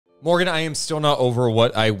Morgan, I am still not over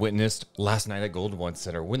what I witnessed last night at Golden One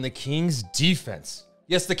Center when the Kings defense,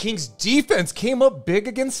 yes, the Kings defense came up big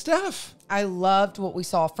against Steph. I loved what we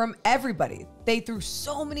saw from everybody. They threw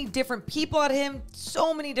so many different people at him,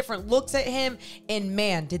 so many different looks at him, and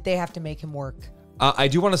man, did they have to make him work. I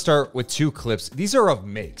do want to start with two clips. These are of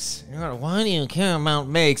makes. Why do you care about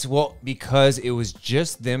makes? Well, because it was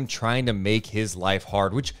just them trying to make his life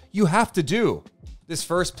hard, which you have to do. This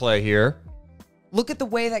first play here. Look at the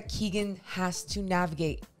way that Keegan has to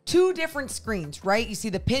navigate. Two different screens, right? You see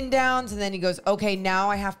the pin downs, and then he goes, okay, now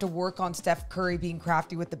I have to work on Steph Curry being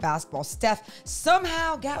crafty with the basketball. Steph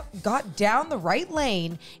somehow got down the right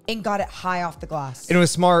lane and got it high off the glass. And it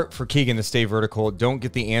was smart for Keegan to stay vertical. Don't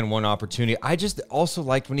get the and one opportunity. I just also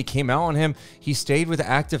liked when he came out on him, he stayed with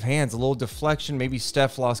active hands, a little deflection. Maybe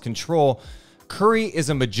Steph lost control. Curry is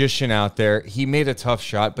a magician out there. He made a tough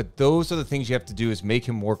shot, but those are the things you have to do is make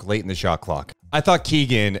him work late in the shot clock. I thought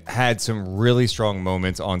Keegan had some really strong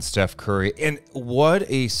moments on Steph Curry, and what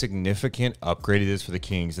a significant upgrade it is for the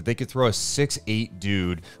Kings that they could throw a 6'8"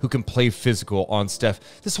 dude who can play physical on Steph.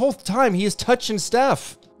 This whole time, he is touching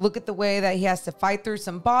Steph. Look at the way that he has to fight through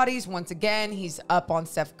some bodies. Once again, he's up on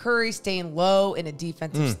Steph Curry, staying low in a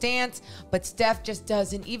defensive stance. But Steph just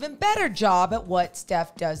does an even better job at what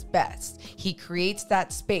Steph does best. He creates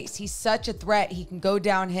that space. He's such a threat. He can go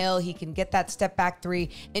downhill. He can get that step back three.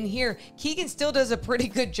 And here, Keegan still does a pretty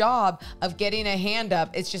good job of getting a hand up.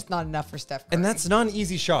 It's just not enough for Steph Curry. And that's not an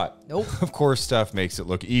easy shot. Nope. Of course, Steph makes it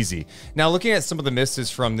look easy. Now, looking at some of the misses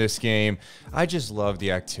from this game, I just love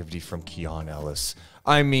the activity from Keon Ellis.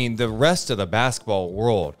 I mean, the rest of the basketball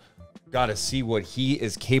world got to see what he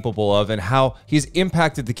is capable of and how he's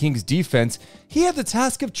impacted the Kings defense. He had the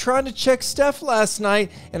task of trying to check Steph last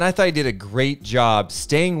night, and I thought he did a great job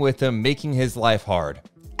staying with him, making his life hard.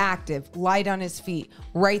 Active, light on his feet,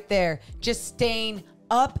 right there, just staying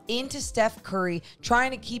up into Steph Curry, trying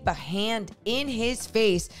to keep a hand in his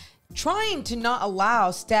face, trying to not allow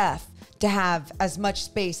Steph to have as much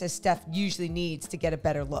space as Steph usually needs to get a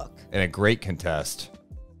better look. And a great contest.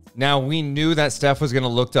 Now, we knew that Steph was going to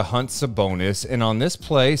look to hunt Sabonis, and on this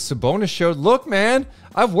play, Sabonis showed, look, man,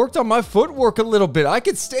 I've worked on my footwork a little bit. I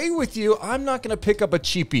could stay with you. I'm not going to pick up a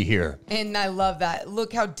cheapie here. And I love that.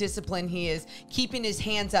 Look how disciplined he is, keeping his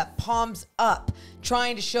hands up, palms up,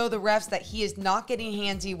 trying to show the refs that he is not getting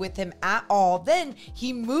handsy with him at all. Then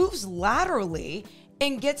he moves laterally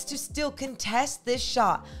and gets to still contest this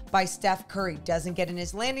shot by Steph Curry. Doesn't get in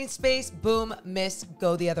his landing space. Boom, miss,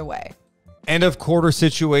 go the other way. End of quarter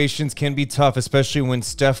situations can be tough, especially when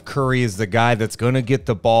Steph Curry is the guy that's going to get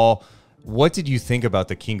the ball. What did you think about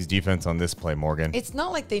the Kings defense on this play, Morgan? It's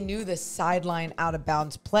not like they knew the sideline out of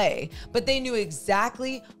bounds play, but they knew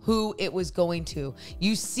exactly who it was going to.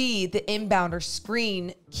 You see the inbounder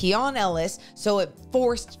screen Keon Ellis, so it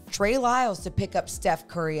forced Trey Lyles to pick up Steph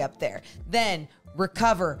Curry up there. Then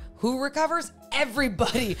recover. Who recovers?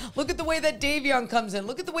 Everybody. Look at the way that Davion comes in.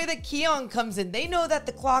 Look at the way that Keon comes in. They know that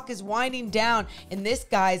the clock is winding down and this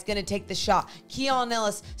guy is going to take the shot. Keon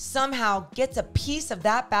Ellis somehow gets a piece of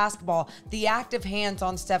that basketball. The active hands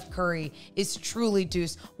on Steph Curry is truly,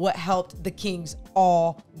 Deuce, what helped the Kings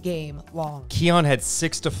all game long. Keon had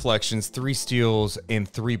 6 deflections, 3 steals, and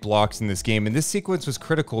 3 blocks in this game. And this sequence was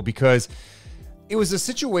critical because it was a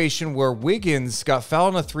situation where Wiggins got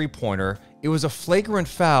fouled on a three-pointer. It was a flagrant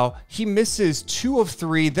foul. He misses 2 of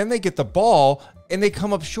 3. Then they get the ball, and they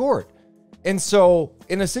come up short. And so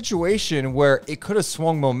in a situation where it could have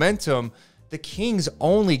swung momentum, the Kings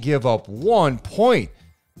only give up 1 point.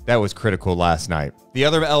 That was critical last night. The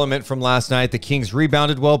other element from last night, the Kings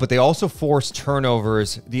rebounded well, but they also forced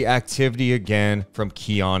turnovers. The activity again from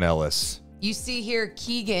Keon Ellis. You see here,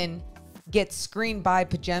 Keegan gets screened by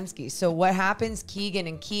Pajemski. So what happens? Keegan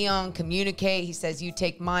and Keon communicate. He says, you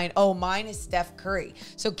take mine. Oh, mine is Steph Curry.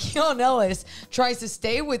 So Keon Ellis tries to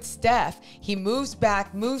stay with Steph. He moves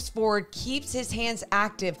back, moves forward, keeps his hands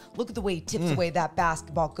active. Look at the way he tips away that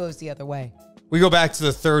basketball, goes the other way. We go back to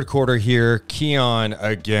the third quarter here. Keon,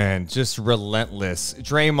 again, just relentless.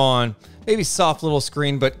 Draymond, maybe soft little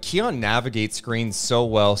screen, but Keon navigates screens so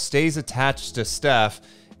well, stays attached to Steph,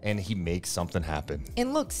 and he makes something happen.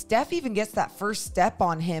 And look, Steph even gets that first step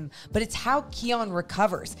on him, but it's how Keon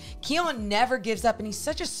recovers. Keon never gives up, and he's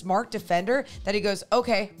such a smart defender that he goes,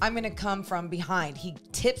 okay, I'm going to come from behind. He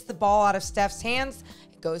tips the ball out of Steph's hands.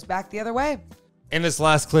 It goes back the other way. And this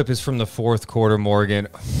last clip is from the fourth quarter, Morgan.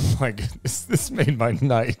 Oh my goodness, this made my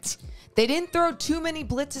night. They didn't throw too many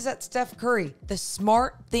blitzes at Steph Curry. The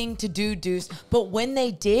smart thing to do, Deuce. But when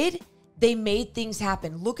they did, they made things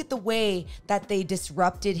happen. Look at the way that they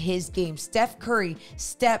disrupted his game. Steph Curry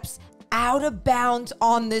steps out of bounds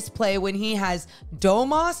on this play when he has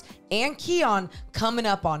Domas and Keon coming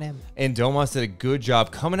up on him. And Domas did a good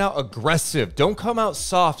job coming out aggressive. Don't come out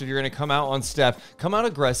soft if you're going to come out on Steph. Come out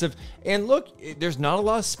aggressive. And look, there's not a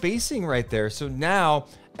lot of spacing right there. So now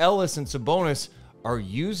Ellis and Sabonis are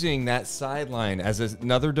using that sideline as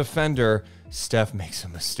another defender. Steph makes a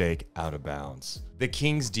mistake out of bounds. The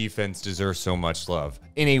Kings defense deserves so much love.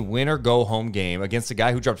 In a win-or-go-home game against a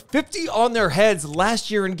guy who dropped 50 on their heads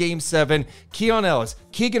last year in Game 7, Keon Ellis,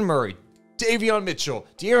 Keegan Murray, Davion Mitchell,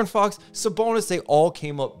 De'Aaron Fox, Sabonis, they all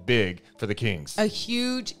came up big for the Kings. A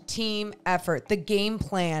huge team effort. The game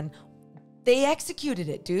plan, they executed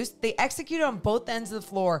it, Deuce. They executed on both ends of the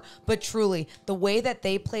floor, but truly, the way that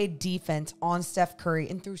they played defense on Steph Curry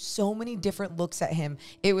and threw so many different looks at him,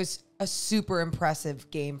 it was a super impressive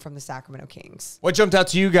game from the Sacramento Kings. What jumped out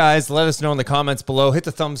to you guys? Let us know in the comments below. Hit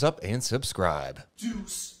the thumbs up and subscribe.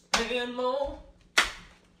 Deuce and Mo,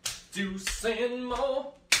 Deuce and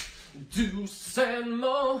Mo, Deuce and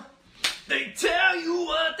Mo. They tell you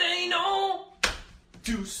what they know.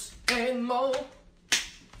 Deuce and Mo,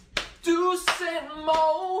 Deuce and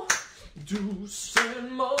Mo, Deuce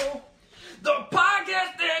and Mo.